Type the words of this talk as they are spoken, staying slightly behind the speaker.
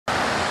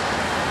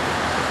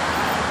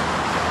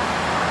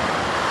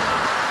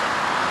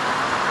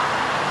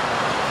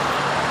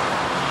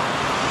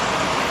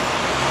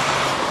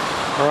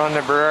on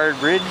the Burrard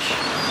Bridge,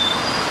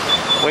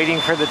 waiting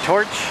for the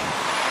torch.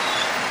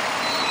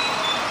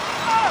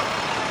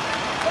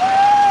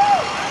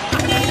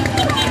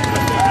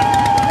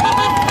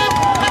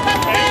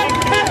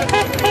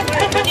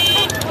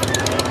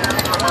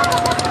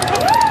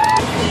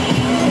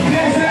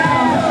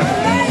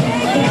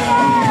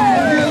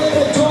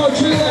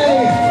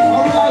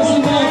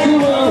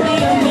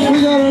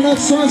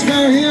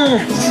 Torchbearer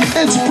here,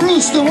 it's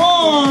Bruce the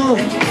War.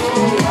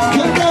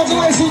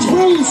 Congratulations,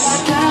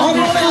 Bruce, on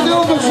running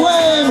into the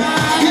flame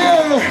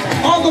here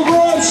on the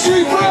Broad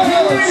Street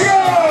Bridge.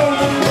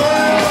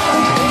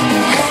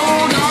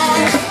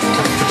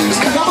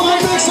 Come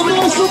on, make some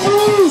noise for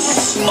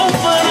Bruce.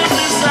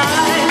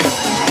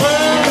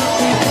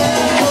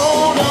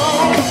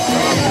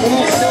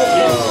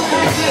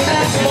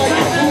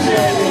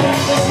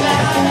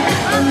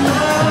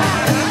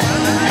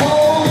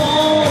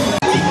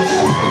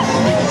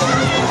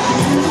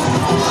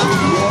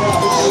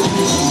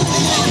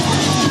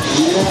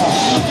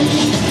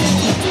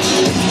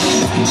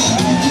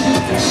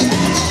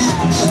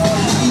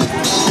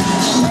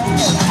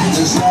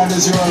 This land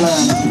is your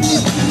land.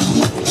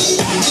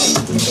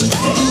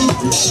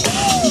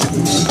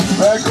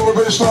 Vancouver,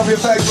 British Columbia,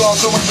 thank you all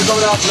so much for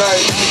coming out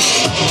tonight.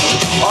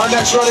 Our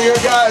next runner here,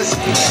 guys.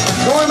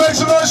 Can we make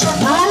some noise for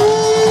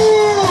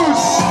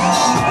Bruce?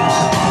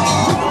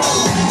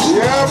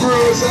 Yeah,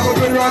 Bruce, have a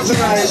good run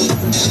tonight.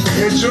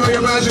 Enjoy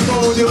your magic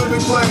moment with the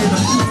Olympic flame.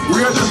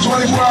 We are just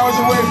 24 hours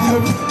away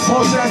from the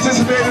most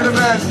anticipated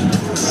event.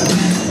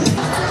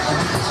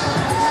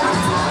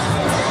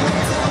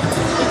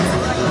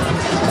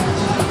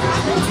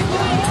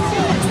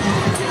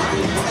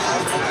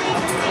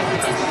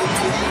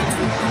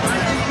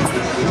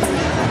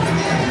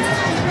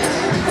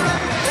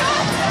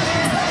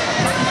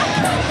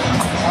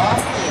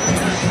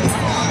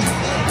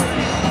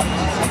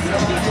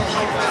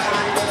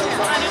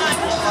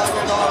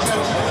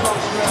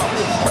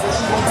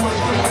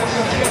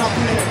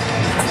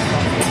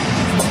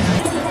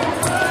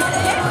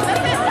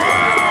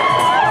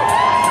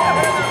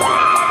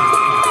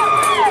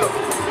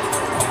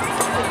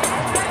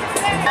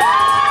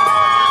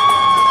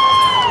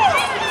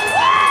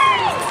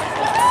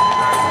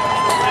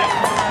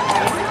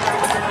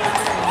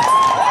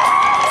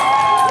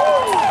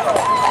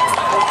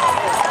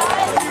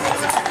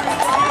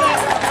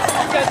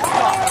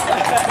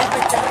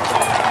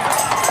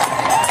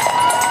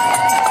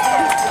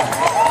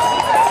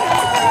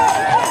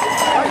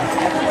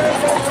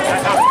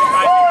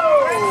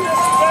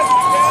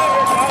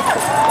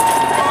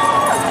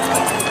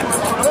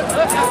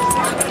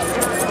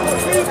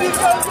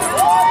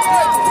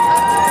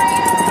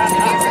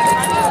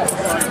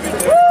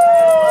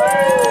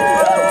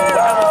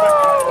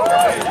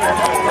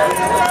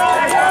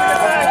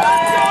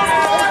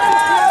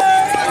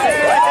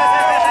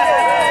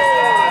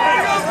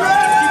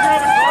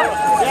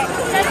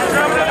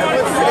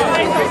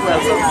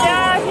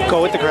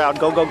 Go with the crowd.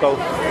 Go, go, go.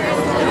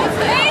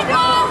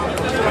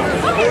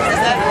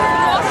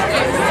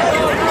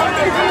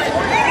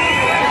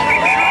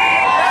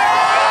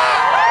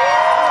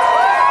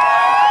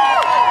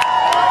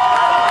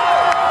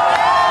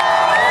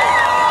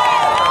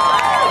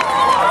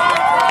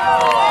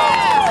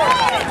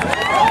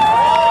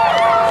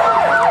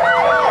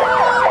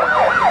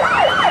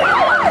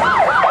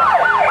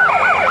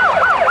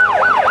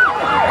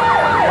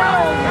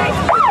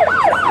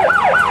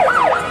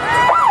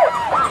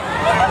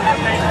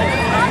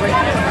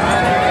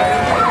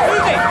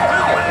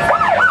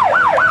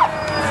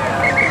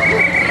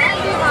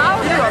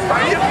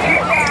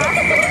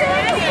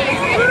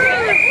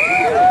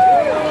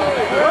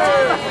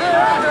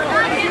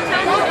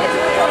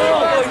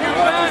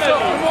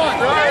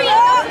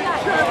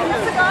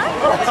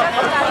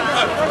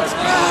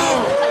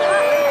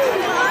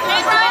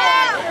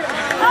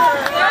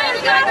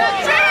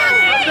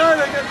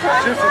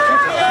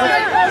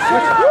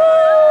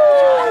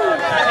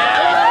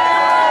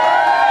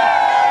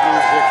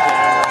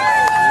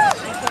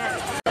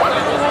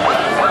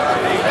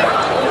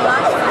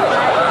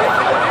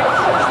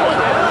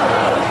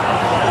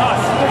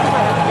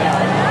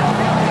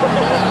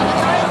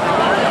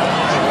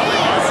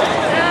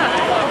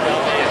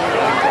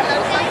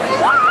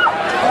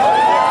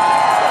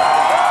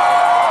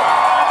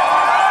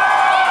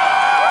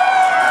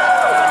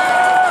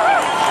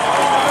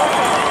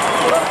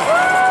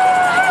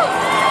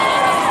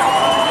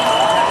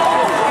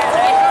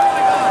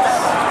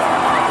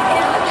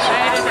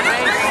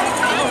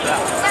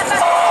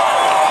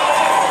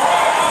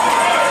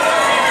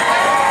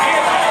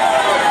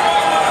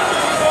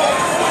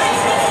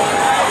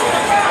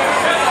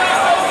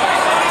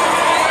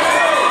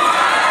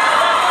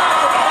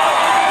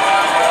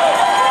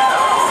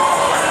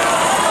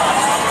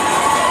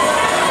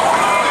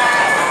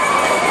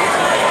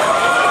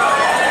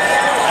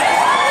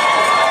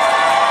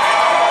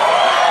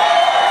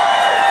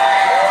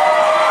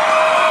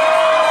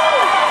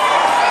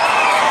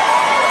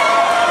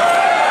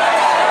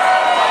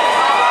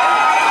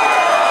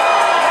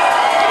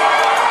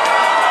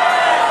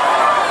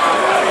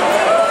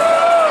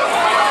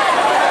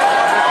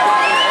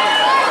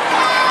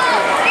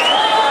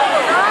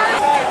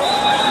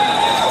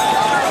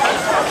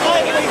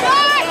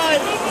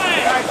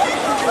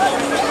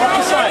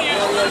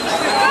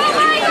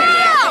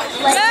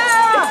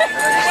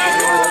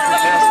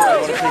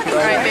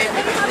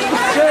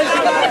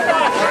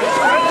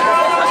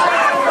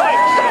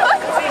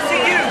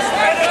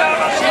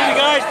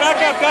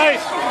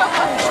 guys.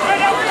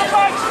 Spread out the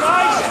bikes,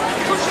 guys.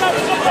 Push up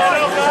the bikes. Spread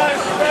out, guys.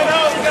 Spread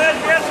out, guys.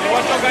 Yes.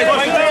 Watch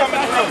out, guys.